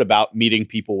component of art about meeting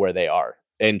people where they are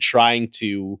and trying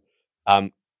to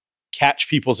catch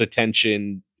people's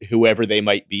attention, whoever they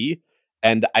might be.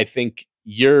 And I think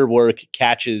your work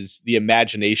catches the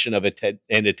imagination of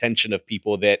and attention of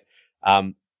people that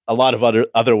a lot of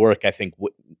other work, I think,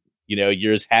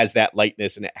 yours has that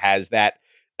lightness and it has that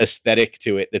aesthetic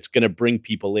to it that's going to bring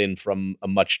people in from a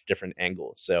much different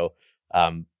angle. So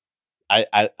I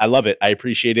love it. I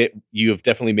appreciate it. You have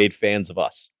definitely made fans of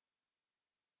us.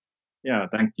 Yeah,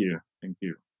 thank you. Thank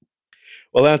you.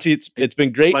 Well, Antti, it's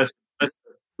been great.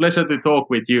 Pleasure to talk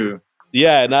with you.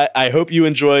 Yeah, and I hope you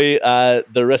enjoy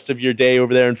the rest of your day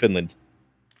over there in Finland.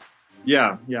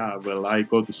 Yeah. Well, I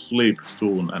go to sleep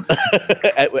soon. And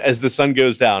as the sun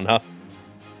goes down, huh?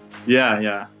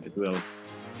 Yeah, it will.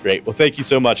 Great. Well, thank you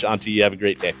so much, Antti. You have a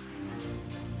great day.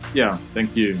 Yeah,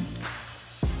 thank you.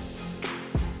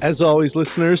 As always,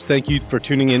 listeners, thank you for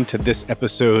tuning in to this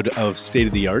episode of State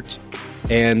of the Art.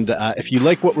 And if you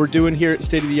like what we're doing here at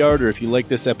State of the Art, or if you like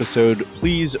this episode,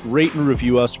 please rate and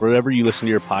review us wherever you listen to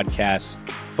your podcasts.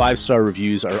 5-star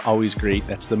reviews are always great.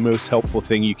 That's the most helpful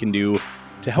thing you can do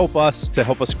to help us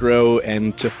grow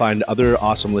and to find other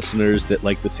awesome listeners that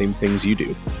like the same things you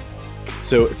do.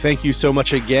 So thank you so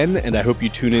much again, and I hope you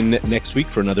tune in next week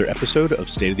for another episode of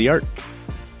State of the Art.